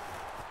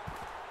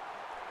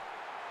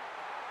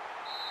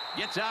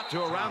 Gets out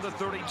to around the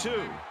 32. Gain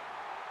of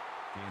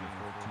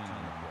 14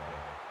 on the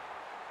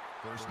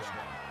play. 1st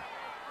down.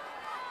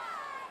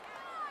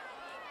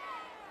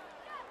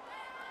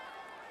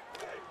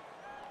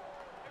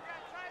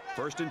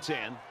 First and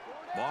 10.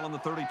 Ball on the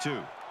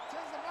 32.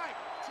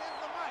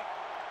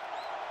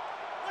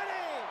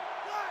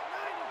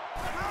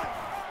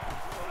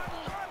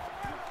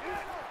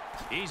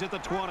 He's at the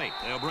 20.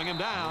 They'll bring him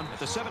down at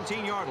the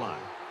 17-yard line.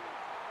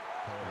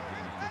 Call it a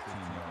gain of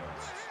 15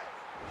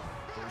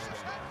 yards.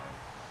 1st down.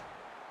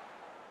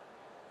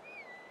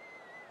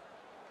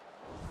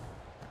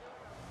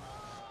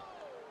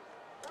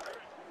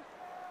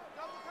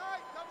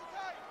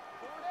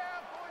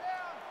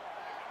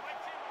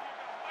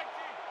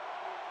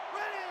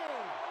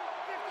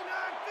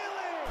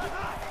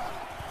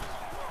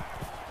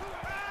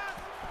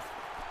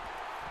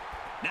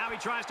 Now he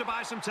tries to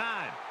buy some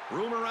time.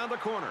 Room around the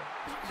corner.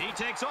 He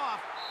takes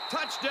off.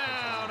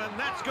 Touchdown, and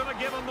that's going to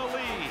give him the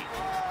lead.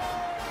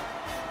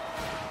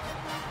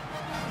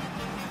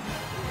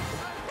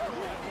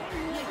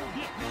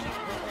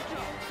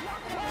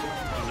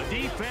 The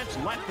defense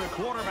let the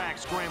quarterback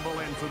scramble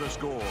in for the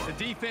score. The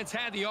defense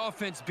had the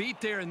offense beat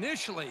there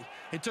initially.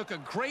 It took a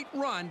great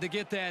run to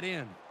get that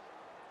in.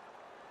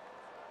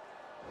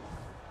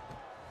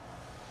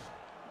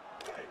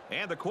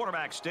 And the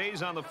quarterback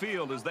stays on the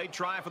field as they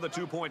try for the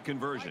two-point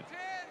conversion.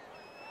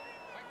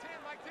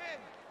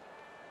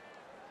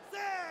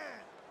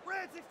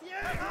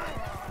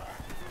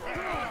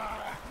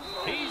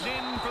 He's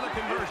in for the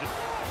conversion.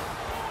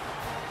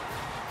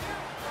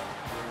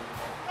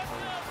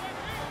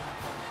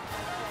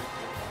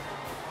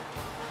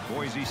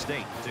 Boise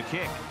State to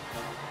kick.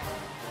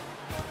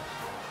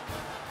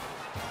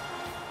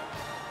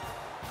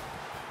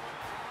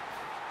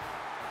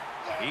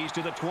 He's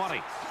to the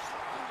 20.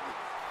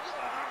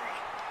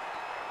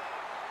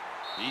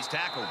 He's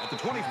tackled at the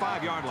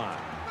 25-yard line.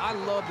 I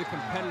love the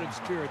competitive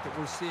spirit that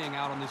we're seeing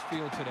out on this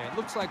field today. It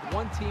looks like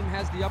one team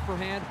has the upper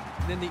hand,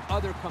 and then the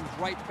other comes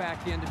right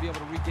back in to be able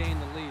to regain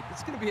the lead.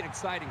 It's going to be an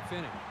exciting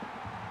finish.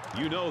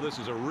 You know this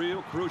is a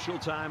real crucial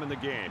time in the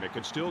game. It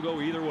could still go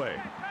either way.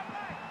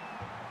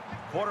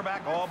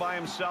 Quarterback all by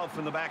himself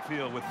in the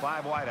backfield with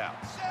 5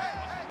 wideouts.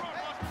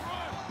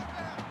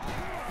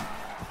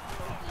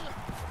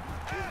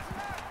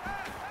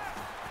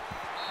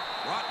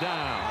 Brought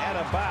down at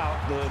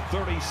about the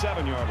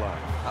 37-yard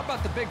line. How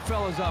about the big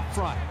fellas up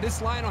front?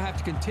 This line will have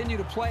to continue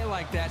to play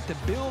like that to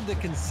build the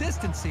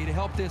consistency to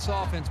help this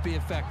offense be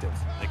effective.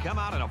 They come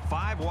out in a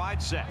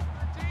 5-wide set.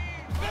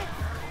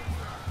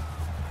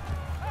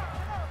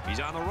 He's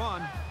on the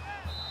run,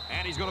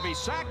 and he's going to be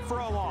sacked for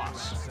a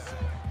loss.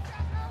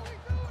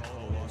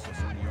 Call a loss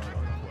of 1 yard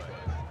on the play.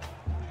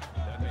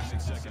 That makes it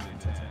 2nd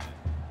and 10.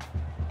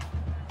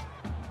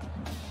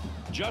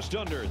 Just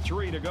under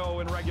 3 to go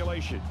in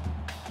regulation.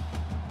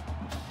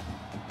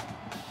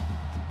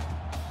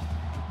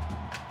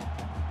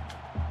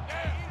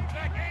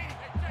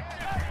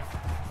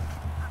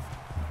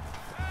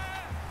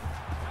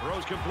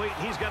 Throws complete.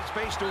 He's got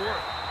space to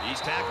work. He's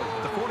tackled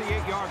at the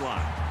 48-yard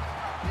line.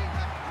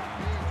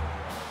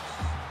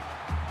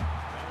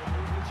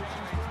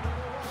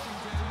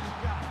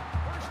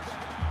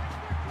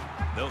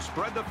 They'll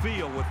spread the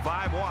field with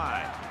 5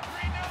 wide.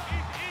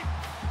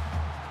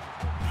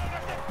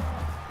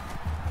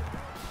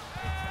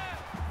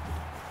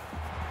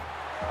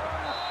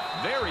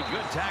 Very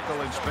good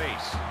tackle in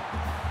space.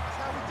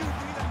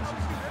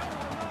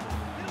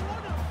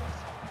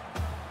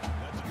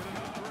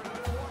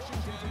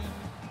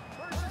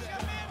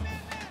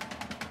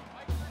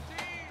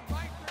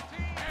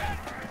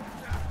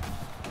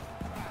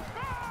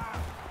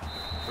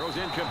 Throws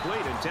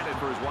incomplete, intended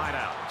for his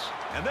wideouts.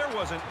 And there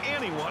wasn't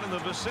anyone in the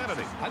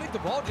vicinity. I think the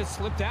ball just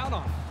slipped out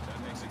on him. That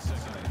makes it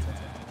 2nd and 10.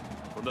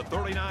 From the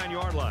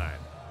 39-yard line,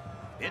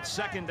 it's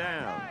 2nd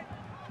down.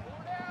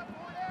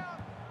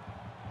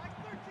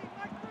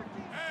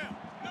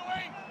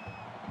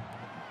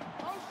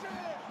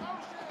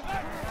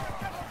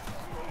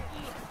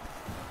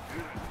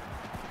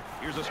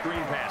 Here's a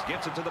screen pass,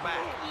 gets it to the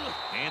back.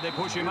 And they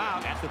push him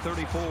out at the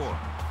 34. Gaining 5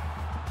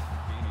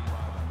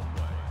 on the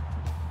play.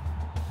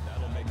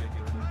 That'll make it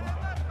 3rd and 5.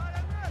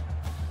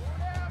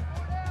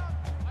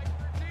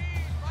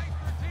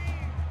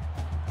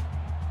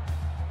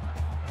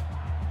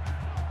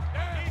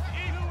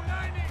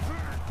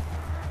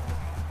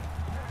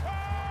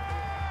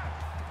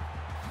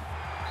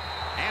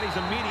 And he's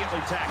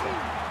immediately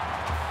tackled.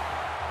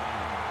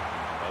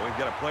 Well, we've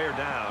got a player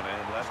down,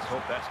 and let's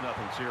hope that's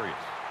nothing serious.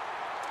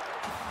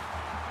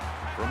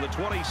 From the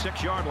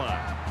 26-yard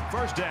line,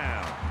 1st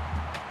down.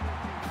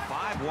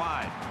 5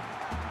 wide.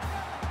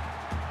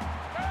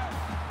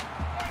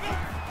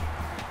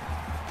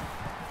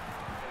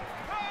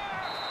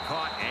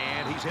 Caught,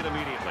 and he's hit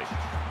immediately.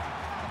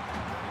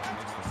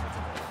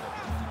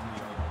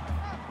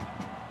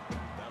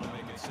 That'll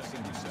make it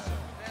 2nd and 7.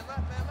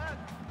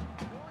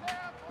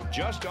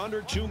 Just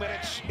under 2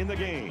 minutes in the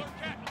game.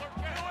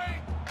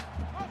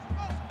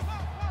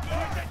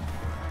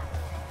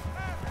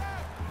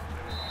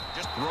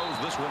 Just throws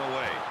this one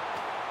away.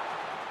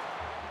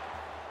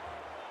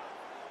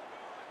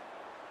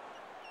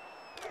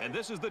 And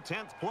this is the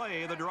 10th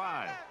play of the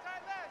drive.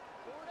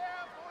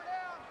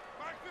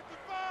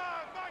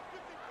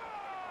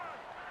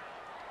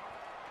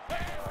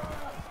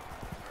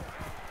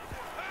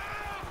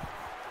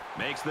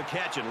 Makes the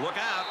catch, and look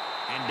out.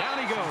 And down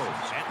he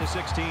goes at the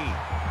 16.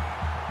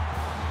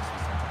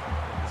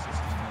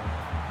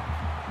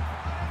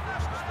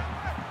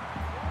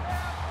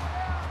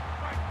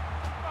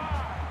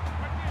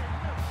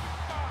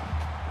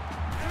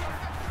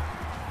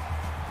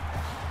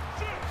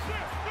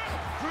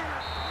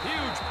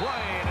 Huge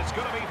play, and it's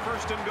going to be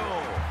 1st and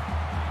goal.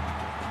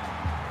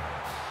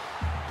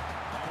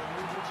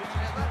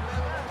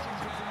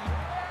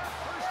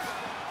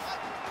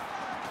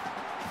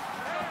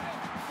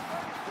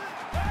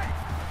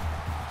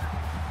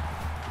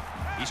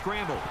 He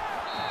scrambled.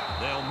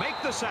 They'll make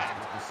the sack.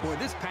 Boy,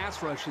 this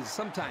pass rush is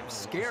sometimes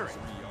scary.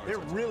 They're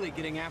really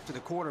getting after the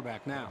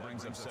quarterback now.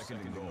 Brings up second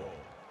and goal.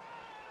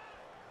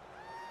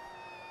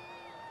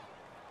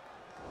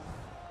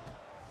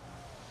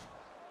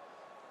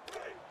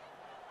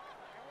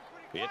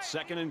 It's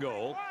second and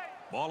goal.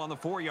 Ball on the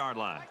 4-yard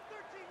line.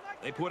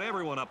 They put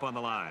everyone up on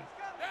the line.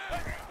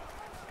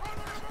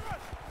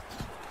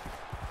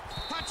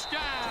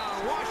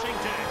 Touchdown,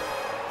 Washington.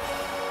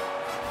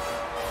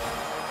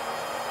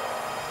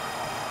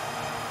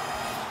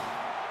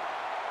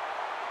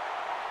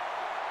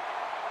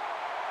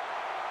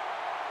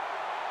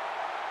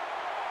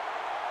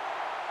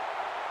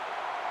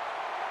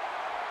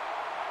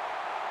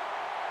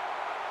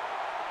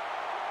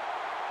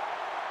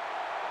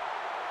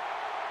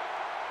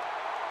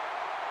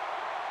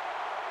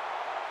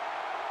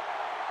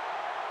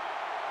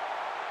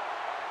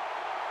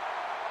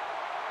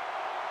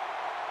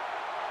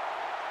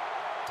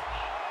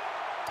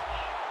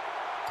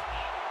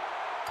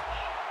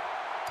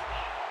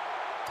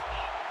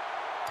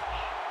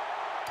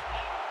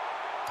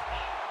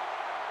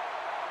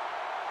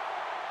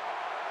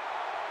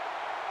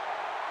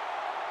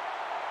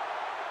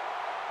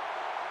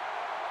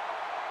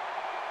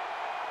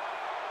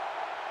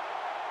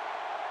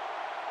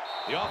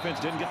 The offense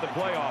didn't get the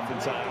play off in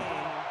time.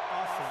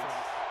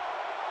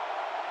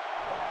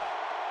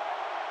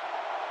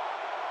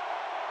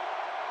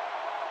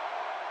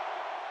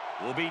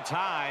 Will be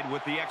tied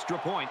with the extra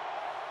point.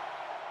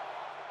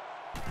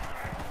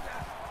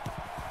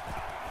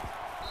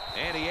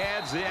 And he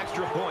adds the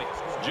extra point.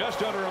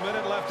 Just under a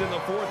minute left in the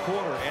fourth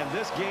quarter, and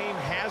this game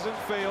hasn't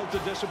failed to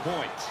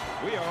disappoint.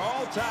 We are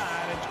all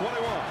tied at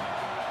 21.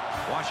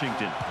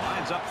 Washington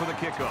lines up for the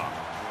kickoff.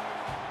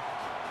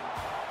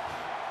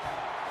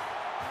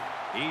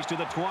 He's to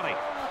the 20.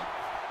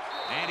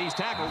 And he's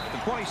tackled at the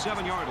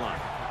 27-yard line.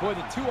 Boy,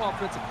 the two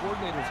offensive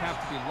coordinators have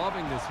to be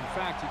loving this. In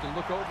fact, you can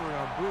look over in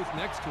our booth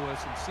next to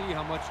us and see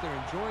how much they're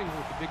enjoying it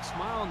with a big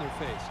smile on their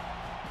face.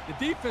 The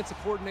defensive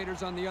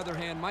coordinators, on the other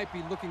hand, might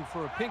be looking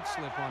for a pink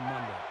slip on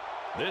Monday.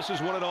 This is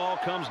what it all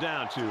comes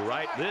down to,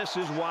 right? This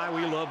is why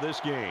we love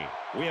this game.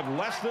 We have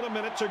less than a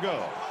minute to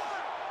go.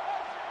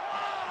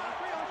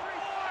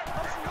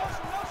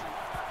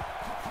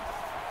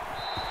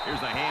 Here's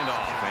the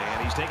handoff,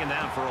 and he's taken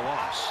down for a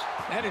loss.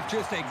 That is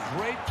just a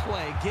great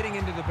play getting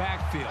into the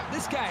backfield.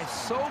 This guy is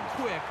so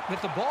quick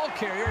that the ball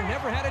carrier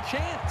never had a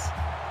chance.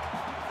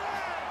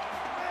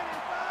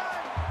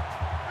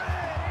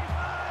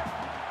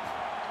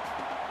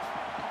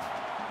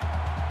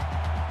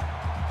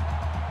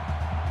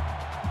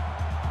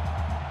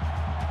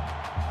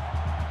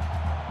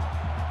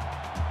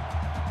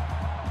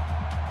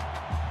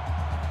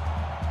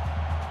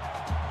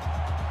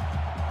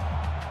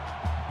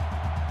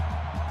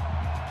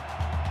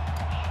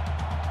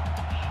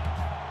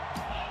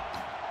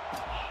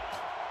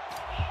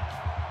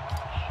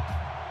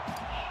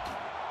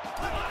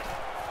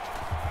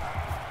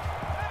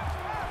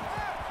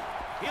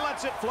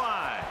 It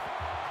fly.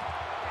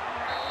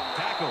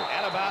 Tackle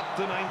at about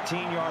the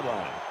 19-yard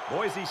line.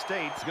 Boise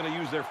State's going to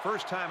use their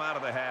first time out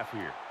of the half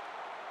here.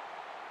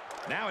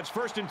 Now it's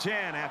 1st and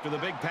 10 after the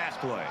big pass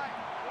play.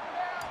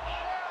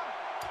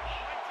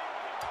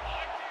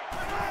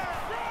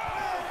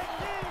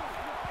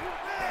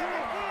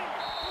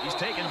 He's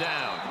taken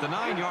down at the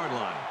 9-yard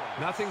line.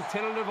 Nothing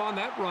tentative on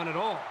that run at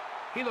all.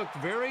 He looked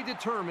very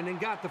determined and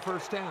got the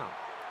first down.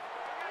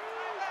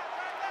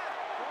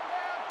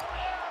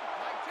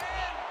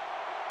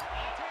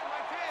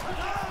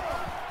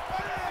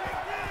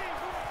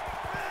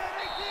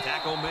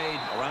 Tackle made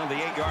around the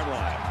 8-yard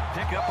line.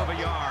 Pickup of a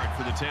yard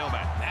for the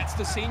tailback. That's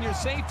the senior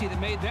safety that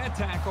made that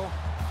tackle.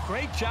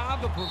 Great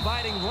job of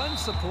providing run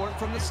support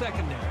from the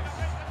secondary.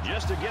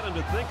 Just to get him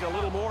to think a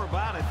little more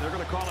about it, they're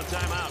going to call a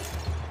timeout.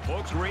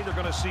 Folks, we're either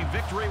going to see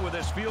victory with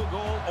this field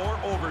goal or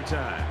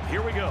overtime.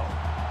 Here we go.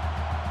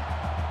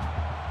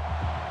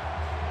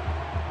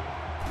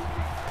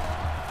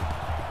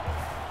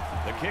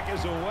 The kick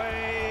is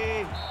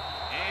away.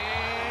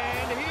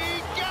 And he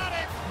got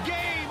it.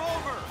 Game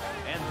over.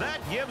 And that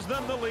gives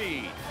them the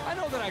lead. I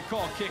know that I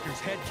call kickers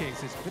head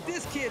cases, but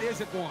this kid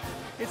isn't one.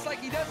 It's like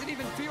he doesn't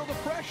even feel the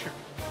pressure.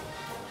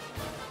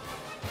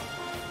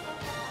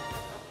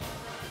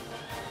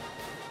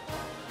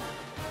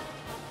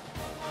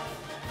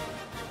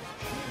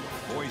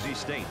 Boise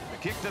State to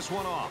kick this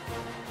one off.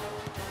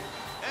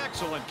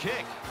 Excellent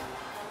kick.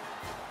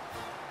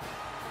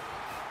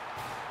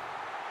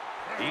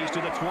 He's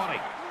to the 20.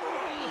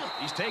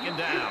 He's taken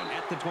down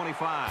at the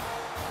 25.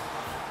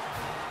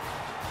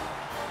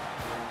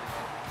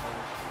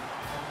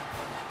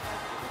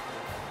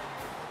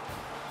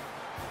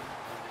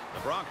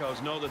 The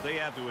Broncos know that they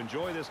have to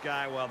enjoy this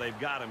guy while they've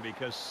got him,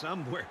 because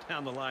somewhere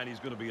down the line he's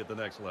going to be at the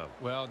next level.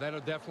 Well, that'll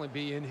definitely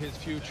be in his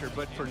future,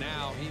 but for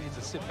now he needs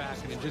to sit back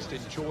and just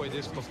enjoy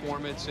this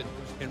performance,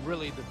 and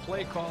really the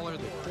play caller,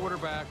 the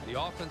quarterback,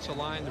 the offensive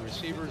line, the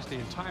receivers, the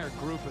entire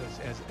group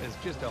as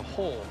just a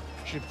whole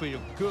should feel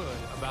good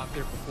about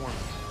their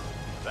performance.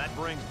 That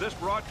brings this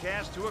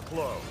broadcast to a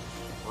close.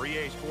 For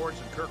EA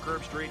Sports and Kirk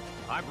Herbstreit,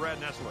 I'm Brad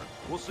Nessler.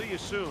 We'll see you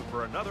soon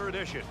for another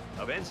edition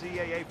of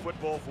NCAA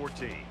Football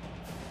 14.